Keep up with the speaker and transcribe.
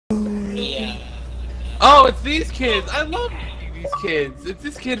Oh, it's these kids. I love these kids. It's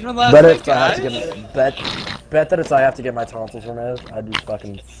this kid from last Bet night, if I have to guys. bet that if I have to get my tonsils removed, I'd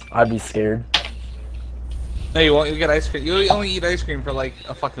be scared. No, you won't. You'll get ice cream. You'll only eat ice cream for like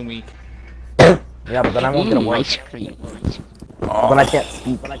a fucking week. Yeah, but then I won't get a work. Ice cream. Then I can't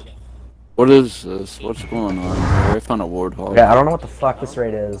speak. What is this? What's going on here? I found a warthog. Okay, I don't know what the fuck this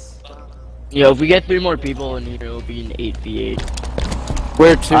raid is. Yo, if we get 3 more people in here, it'll be an 8v8.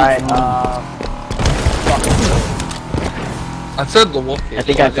 Where to? Alright, I said the wolf kids. I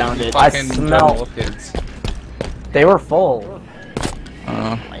think I found it. I Fucking smell- wolf kids. they were full.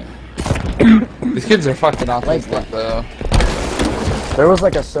 These kids are fucking autistic though. There was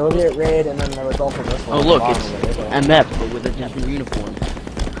like a Soviet raid, and then there was also this one. Oh look, Bomb it's raid. MF, but with a different uniform.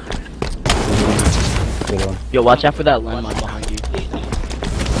 Good one. Yo, watch out for that landmine behind you.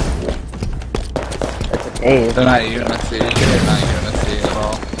 It's a cave. They're not UNSC. They're not UNSC at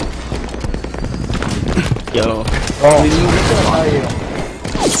all. Yo. Oh, you.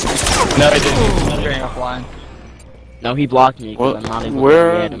 No, they didn't. He's going offline. No, he blocked me because What? I'm not able to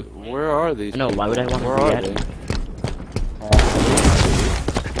Where? get him. Where are these? No, why would I want Where to are get they? him?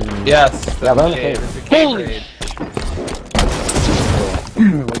 Yes. Yeah, they're in the cave. cave. It's a cave Holy raid.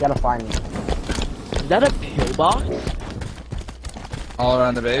 We gotta find. Is that a pillbox? All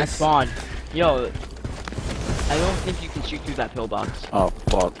around the That's base. spawn. Yo, I don't think you can shoot through that pillbox. Oh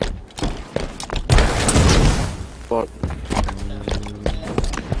fuck. Fuck.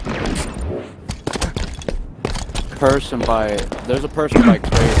 There's a person by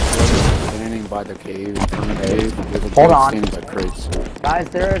crates standing by the cave in front of the cave. There's a Hold dude on. standing by crates. Guys,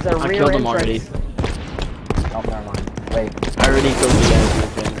 there is a I rear killed him already. entrance. Oh, never mind. Wait, I already killed the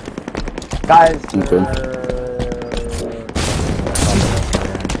guy. guys.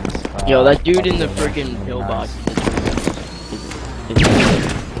 Yo, that dude in the freaking pillbox.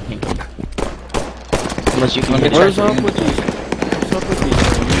 Unless you can get What's checked up in. with these? What's up with these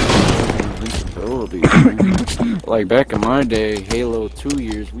invincibilities? Like back in my day, Halo 2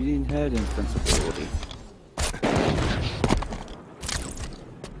 years, we didn't have invincibility.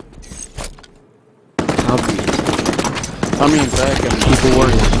 I mean, back in people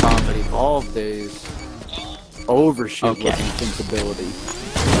were in combat evolved days, overshoot Okay. with invincibility.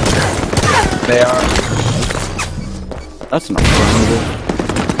 They are. That's an affirmative.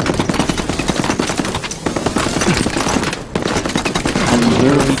 I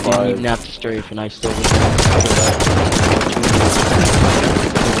literally didn't Five. even have to strafe and I still was.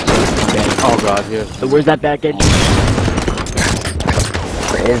 Oh god, yes. So where's that back end?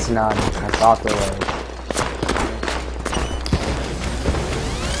 There is none. I thought there was.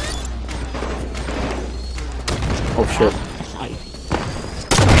 Oh shit.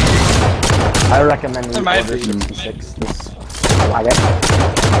 I recommend There you might order be. 66. This wagon.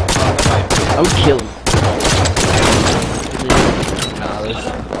 I would kill him. Nah, there's.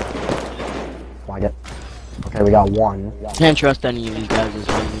 Wagon. Okay, we got one. Can't trust any of these guys as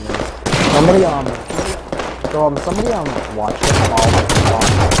well, you know. Somebody somebody watch this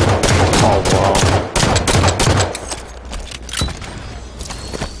Oh wow.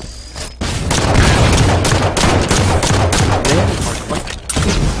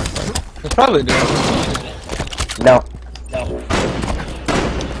 They probably do. No.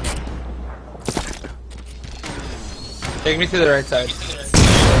 Take me to the right side.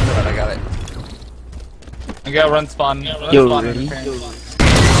 I got it. I got run spawn. Run Yo, spawn ready? interference.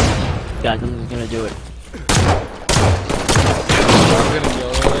 Guys, I'm just gonna do it. I'm gonna go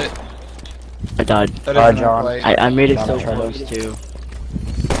it. I died. That Alright, isn't John. play. I made it Gotta so try close this. too.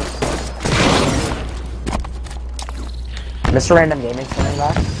 Mr. Random Gaming standing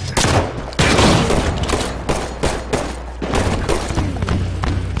back.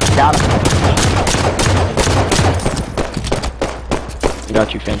 Got him. I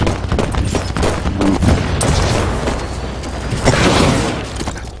got you, Phantom.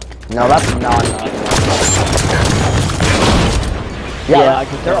 No, that's not. Yeah, I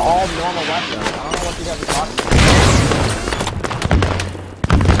can they're tell. all normal weapons. I don't know what you guys are talking about.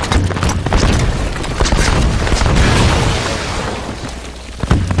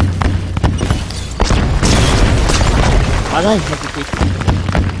 Why did I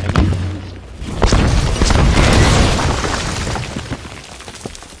hesitate?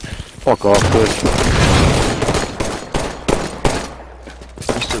 Fuck off, push.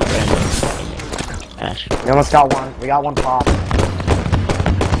 Mr. Random. Ash. We almost got one. We got one pop.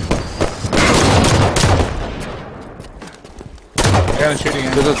 I got a shooting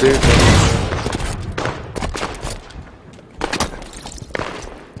There's in. a dude.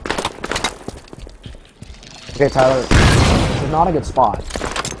 Okay, Tyler. This is not a good spot.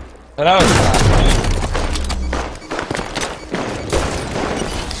 I know it's not.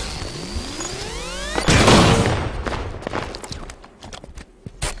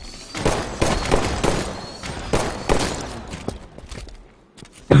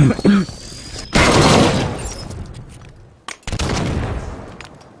 Look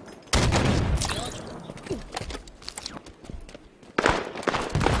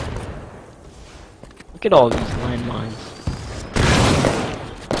at all these landmines.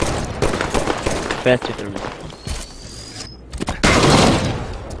 Faster than me.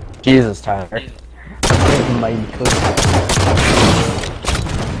 Jesus, Tyler. Mighty cookie.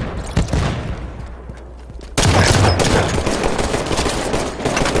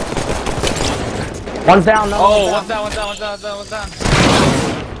 One's down, no. Oh, one's down, one's down, one's down, one's down, one's down.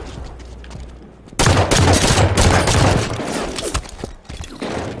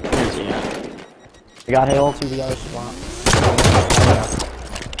 Where's he at? We got hail to the other spot.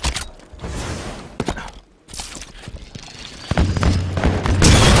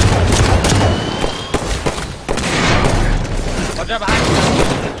 Watch out behind you.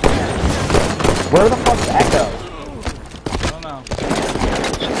 Where the fuck's Echo? I don't know.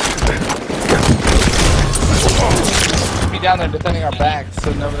 Be down there defending our backs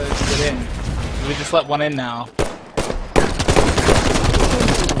so nobody can get in. We just let one in now.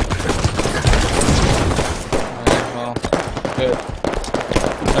 Alright, well, good.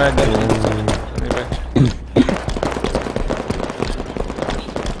 Alright, then. Anyway.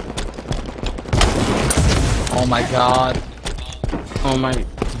 Oh my god. Oh my.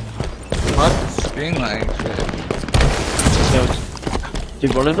 What's being like shit? Yo,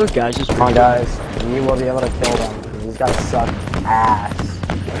 dude, one of those guys just Come on, guys. We will be able to kill them. These guys suck ass.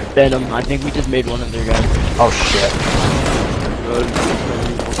 Venom. I think we just made one of their guys. Oh shit.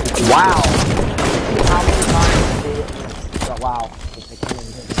 Wow. How many times did they miss? Oh, wow. They can't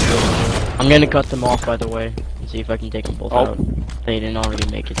even hit. I'm gonna cut them off, by the way, and see if I can take them both out. They didn't already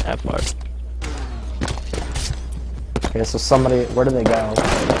make it that far. Okay, so somebody, where do they go?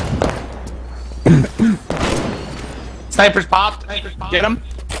 Snipers popped. Get him.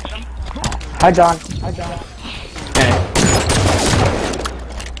 Hi, John. Hi, John. Hey,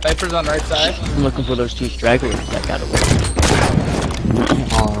 Snipers on right side. I'm looking for those two stragglers that got away.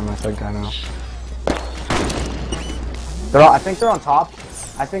 Oh, I think I know. They're all, I think they're on top.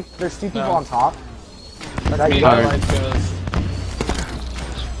 I think there's two people on top. But that Me you and my got light goes.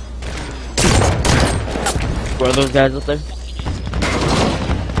 Where are those guys up there?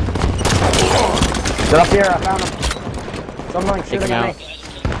 They're up here, I found him. Someone Take shooting him at out. me.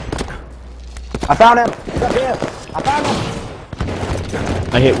 I found him! He's up here! I found him!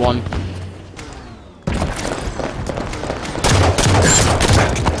 I hit one.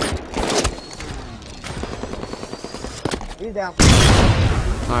 He's down.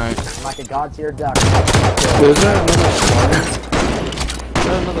 Alright. I'm like a god tier duck. Is that another Spartan? Is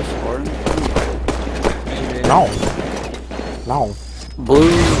that another Spartan? No. No.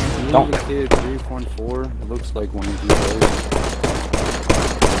 Blue, Don't. Kid 3.4. It looks like one of you guys.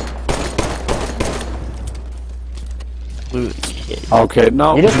 Blue kid. Okay,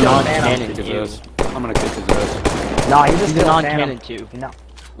 no. You just I'm killed not Phantom. Cannon kick his too. ass. I'm gonna kick his ass. No, he just He's a killed non-cannon Phantom. too. No.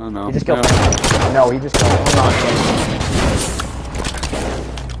 Oh no. He just killed Yeah. Phantom. No, he just killed Non-cannon.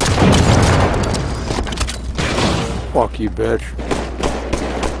 Fuck you, bitch.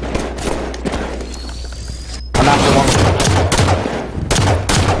 I'm after one.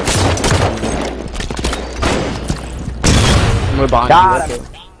 We're behind Got you. him.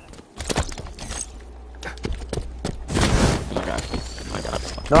 Oh my god. Oh my god.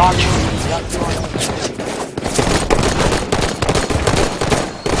 They're on me. Got two on me.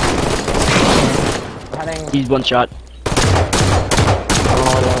 Heading. He's one shot.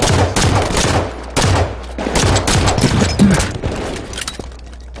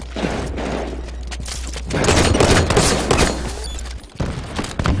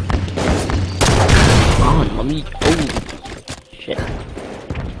 Let me. Oh, shit.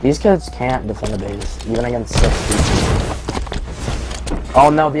 These kids can't defend the base, even against 6 people. Oh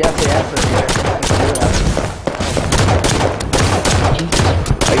no, the SAS are here.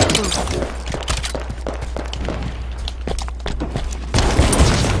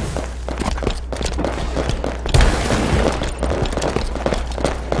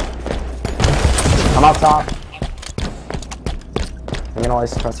 I'm up top. I'm gonna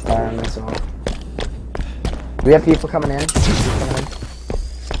always press fire on this one. We have people coming in.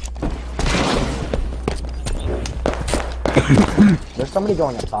 There's somebody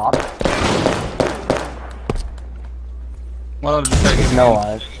going up top. One of them just taking No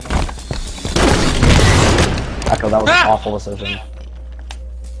life. Echo, that was an awful decision.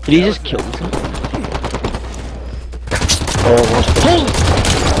 Did he just kill himself? Ooh,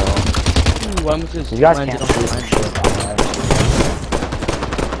 why was this? These guys landed can't on shoot the some line? shit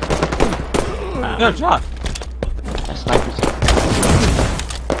on that. No shot. That sniper's.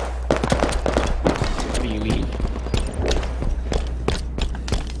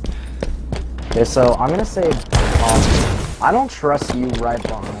 Okay, so I'm gonna say, I don't trust you right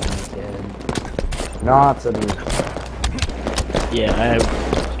behind me, kid. Not to be. Yeah, I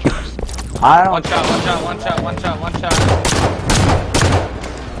don't. One shot, one shot, one shot, one shot, one shot.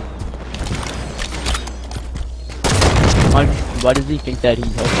 Why does he think that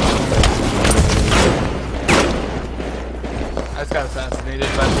he's helping? I just got assassinated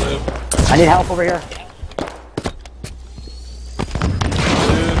by Blue. I need help over here.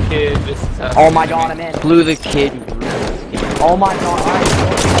 Blue kid just assassinated Oh my god, I'm in. Blue the kid. Oh my god,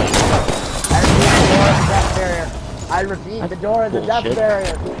 I repeat, the door is a death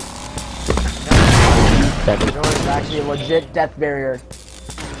barrier. I repeat, the door is a death barrier. The door is actually a legit death barrier.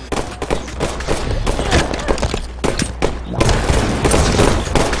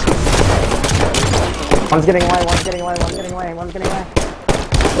 One's getting away, one's getting away, one's getting away, one's getting away.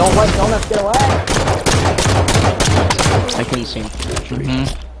 Don't let donuts get away! I couldn't see him. I'm shooting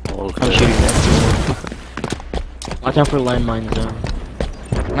that. Watch out for landmines though.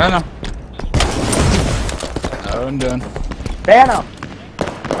 No. Oh, I'm doing. Phantom!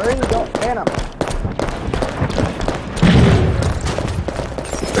 Where are you going? Phantom!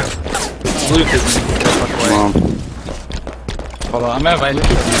 Blue kid. Hold on, I'm gonna invite you.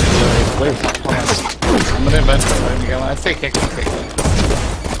 I'm gonna invite you. I say kick.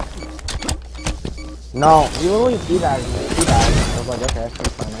 No, you literally teabagged me. I was like, okay,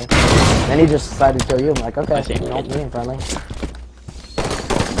 that's friendly. Then he just decided to kill you. I'm like, okay, no, me ain't friendly.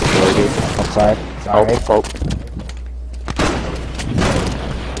 Sorry. Oh.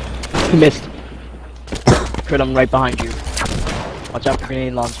 You missed. Crit, I'm right behind you. Watch out for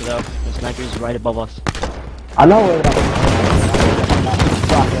grenade launcher though. The sniper's right above us. I'm not worried about that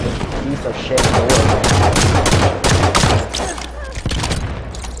fucking piece of shit.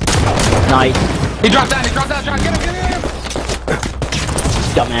 Nice. He dropped down, get him!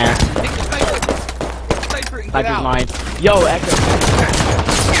 Dumbass. Sniper's Sniper's mine. Yo, Echo.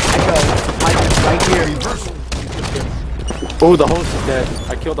 Michael's right here. Oh, the host is dead.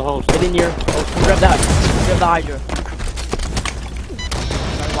 I killed the host. Get in here. Oh, grab that. Grab the Hydra.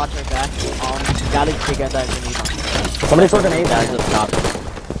 Try to watch our back. Gotta take out that grenade launcher. Somebody throw a grenade That's back. up top.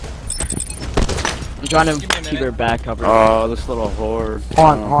 I'm trying to keep her back covered. Oh, this little whore.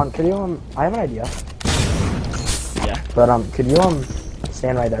 Hold on, could you, I have an idea. Yeah. But, could you,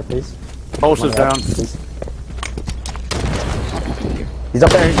 stand right there, please? Host is down. Please. He's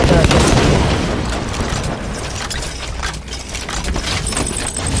up there.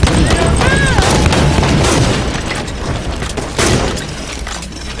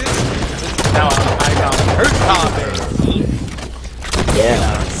 Now I got hurt topic.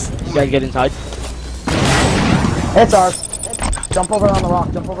 Yeah. You guys get inside. It's ours. Jump over on the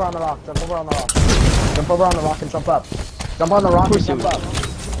rock, jump over on the rock. Jump over on the rock and jump up. Jump on the rock and jump up.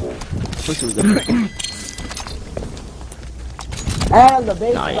 Push was there. And the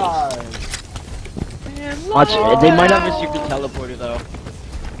base Nice. cars. Watch, they might have received the teleporter though.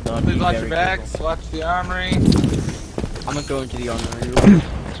 So Please be watch very your backs, careful. watch the armory. I'm gonna go into the armory room.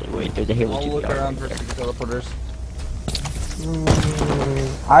 So wait, there's a Halo I'll 2 look around armory. for the teleporters.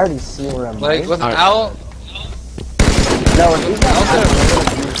 I already see where I'm Like, going. without... No, if these guys had it, they would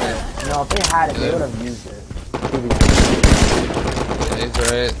have used it. No, if they had it, they would have used it. Yeah, he's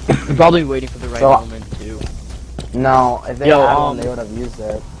right. I'm probably waiting for the right So- moment too. No, if they Yo, had one, they would have used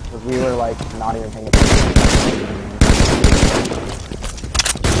it. Because we were, like, not even paying attention.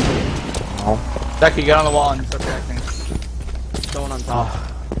 Oh. Becky, get on the wall and start reacting. Someone on top.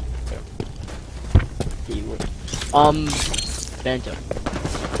 Phantom.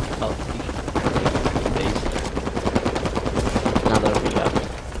 Oh, base. Now that we got.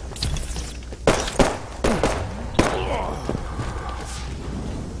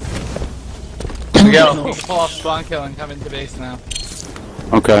 Go. Pull off spawn kill and come into base now.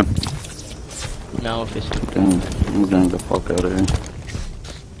 Okay. No official. Damn, I'm getting the fuck out of here.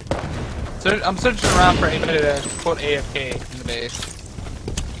 So I'm searching around for anybody to quote AFK in the base.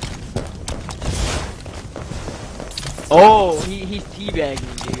 Oh, he's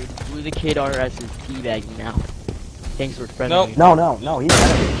teabagging, dude. Blue the Kid RS is teabagging now. Thanks for friendly. Nope. No, he's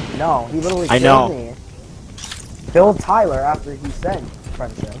better. No, he literally I killed know. me. Killed Tyler after he said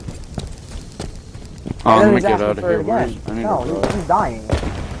friendship. Oh, And I'm then gonna he's get asking out of for here. it again. I need No, to go. he's dying.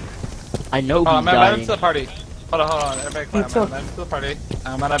 I know Hold on, he's man, dying. to the party. Hold on, everybody quiet. took- I'm to the party.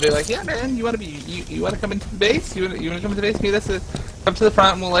 I'm gonna be like, yeah, man, you wanna come into the base? You wanna come into the base? Meet us. Come to the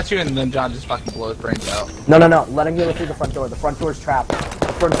front, and we'll let you in. And then John just fucking blows brains out. No. Let him go through the front door. The front door's trapped.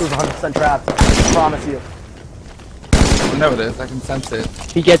 The front door's 100% trapped. I promise you. I know it is. I can sense it.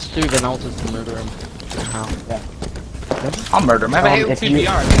 If he gets through, then I'll just murder him. Somehow. I'll murder him. I have a Halo if 2 you-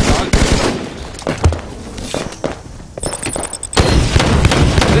 VR.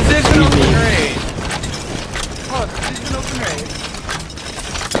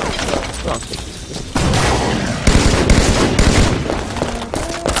 I'll take this.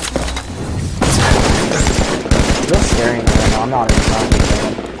 You're scaring me right now. I'm not even trying to kill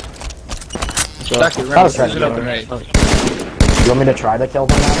him. Exactly, I remember, was trying use to it up do the it. right. You want me to try to kill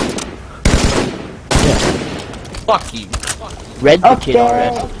him now? Fuck you. Red the kid Okay.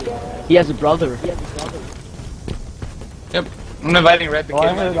 already. He has a brother. Yep. I'm inviting Red the Oh, I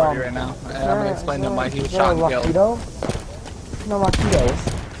Kid heard, party right now. And I'm gonna explain to him why he was is there shot a and killed. Rakido? No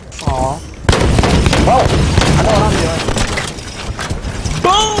Rakidos. Aw. Oh! I know what I'm doing.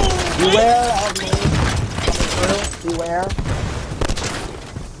 Boom! Beware of me. Beware.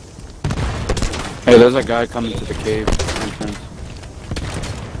 Hey, there's a guy coming to the cave entrance.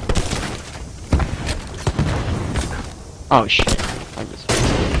 Oh shit. I just...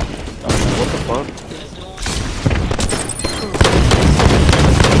 What the fuck?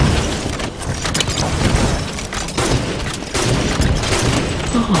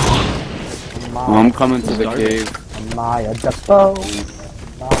 Oh, I'm coming to the cave. Maya Depo.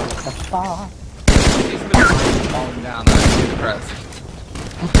 Maya Depo. He's been falling down. I'm actually depressed.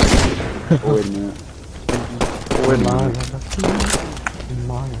 Wait a minute. Maya Depo.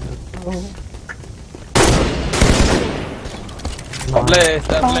 Maya Depo.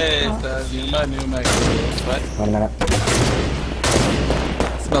 Bless, Numa. What? Wait a minute.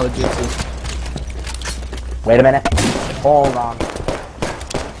 Smell of jutsu. Wait a minute. Hold on.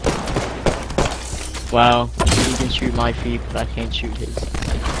 Wow. He can shoot my feet, but I can't shoot his.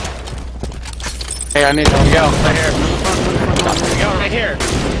 Hey, I need to Here we go, right here. Here we go, right here.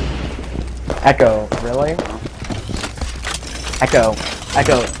 Echo, really? Echo.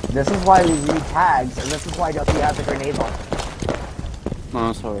 Echo. This is why we read tags, and this is why Gussie has a grenade launcher.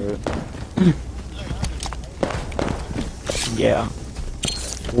 No, it's alright. Yeah.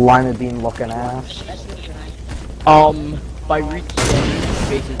 Lima bean looking ass. By reach standards,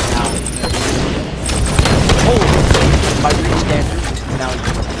 faces now. Oh! By reach standards, now you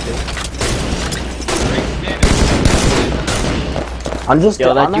can I'm just,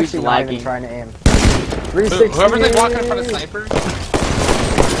 Yo, that I'm dude's actually not even lagging. trying to aim. 360. Whoever's like walking in front of snipers.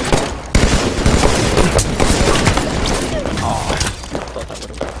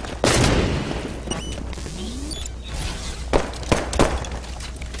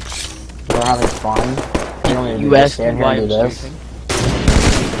 We're having fun. You don't need to You just asked me stand here why and do I'm this. sleeping.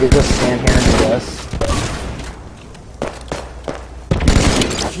 You just stand here and do this.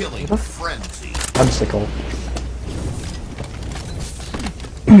 Killing frenzy. Obstacle.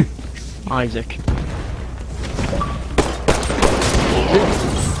 Isaac.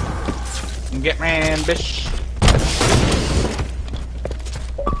 Get man, bitch.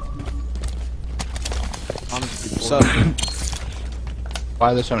 So,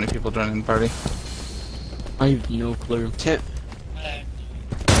 Why are there so many people joining the party? I have no clue.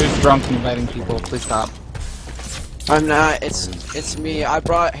 Who's drunk and inviting people? Please stop. I'm not. It's me. I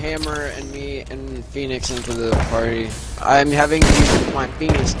brought Hammer and me and Phoenix into the party. I'm having to use my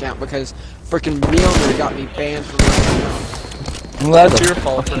Phoenix account because freaking Milner got me banned from my account. Well, that's your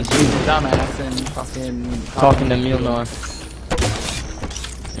fault for being a dumbass and fucking Talking to Milnar.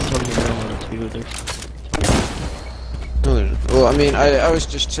 Talking to Milnar too. Well, I mean, I was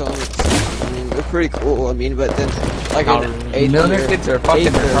just chilling with. I mean, they're pretty cool. I mean, but then like an eighth Milner year- kids are fucking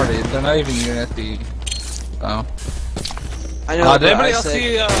eighth year- retarded. They're not even UNSD. Oh. I know. Did but anybody I else said-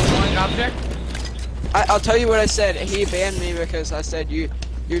 see Flying Object? I'll tell you what I said. He banned me because I said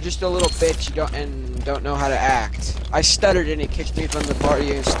you're just a little bitch. You don't know how to act. I stuttered and he kicked me from the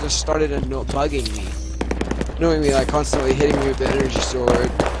party and just started bugging me, knowing me like constantly hitting me with the energy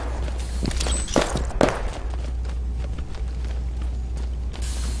sword.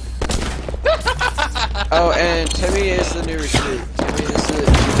 Oh, and Timmy is the new recruit. Timmy is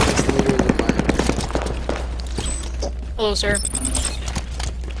the leader of the clan. Hello, sir.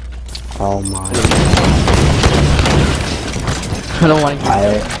 Oh my. I don't want to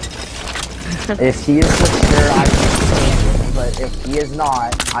hear If he is mature, I can stand it. But if he is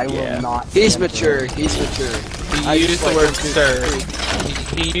not, I Yeah. will not. He's stand for mature. it. He's mature. He I used just the like word him to- sir.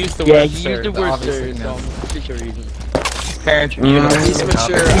 He used the Yeah, word he sir. used the word obviously, sir, so I'm pretty sure he's Parents, Mm. you know, He's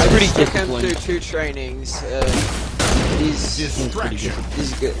mature. I pretty just took him disciplined. through 2 trainings. He's Distraction.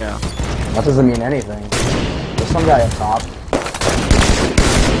 he's good. Yeah. That doesn't mean anything. There's some guy up top.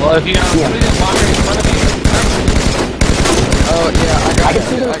 Well, if you know somebody just walking in front of you, Oh yeah, I can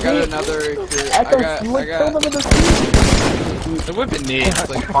see I those got feet. another recruit. Echo, I you would kill got. them with the feet. the whipping needs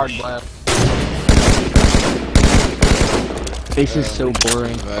like hard left. This is so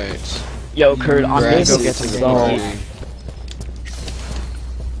boring. Right. Yo, Kurt, I'm gonna Grass go is get some so gameplay. pretty.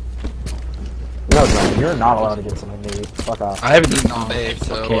 No, John, you're not allowed to get something to eat. Fuck off. I haven't eaten all day,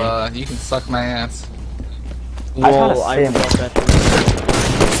 so Okay. you can suck my ass. Well, I I had a was up at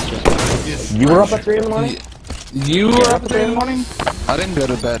 3. Just You were up at 3 in the morning? You were up at 3 in the morning? I didn't go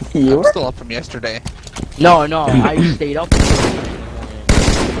to bed. You I'm were? still up from yesterday. no, I stayed up until 3 in the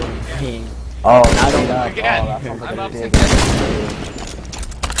morning. Oh, I don't know. Again, That sounds like I'm a up big- 6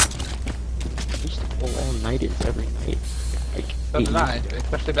 I used to pull all-nighters every night. Like, So 8 did I,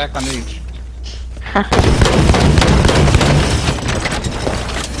 especially back on Reach.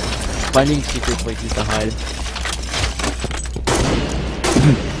 Finding secret places to hide.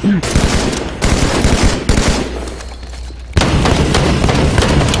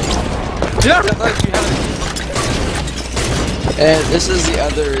 Did I realize you had And this is the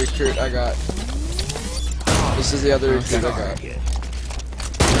other recruit I got. This is the other recruit I got.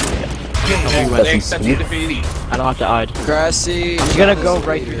 They accept you defeat. I don't have to hide. Grassy. I'm gonna go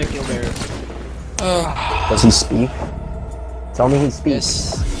right through the kill barrier. Does he speak? Tell me he speaks.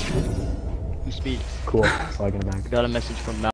 Yes. Who speaks? Cool. So I can back. Got a message from Mal.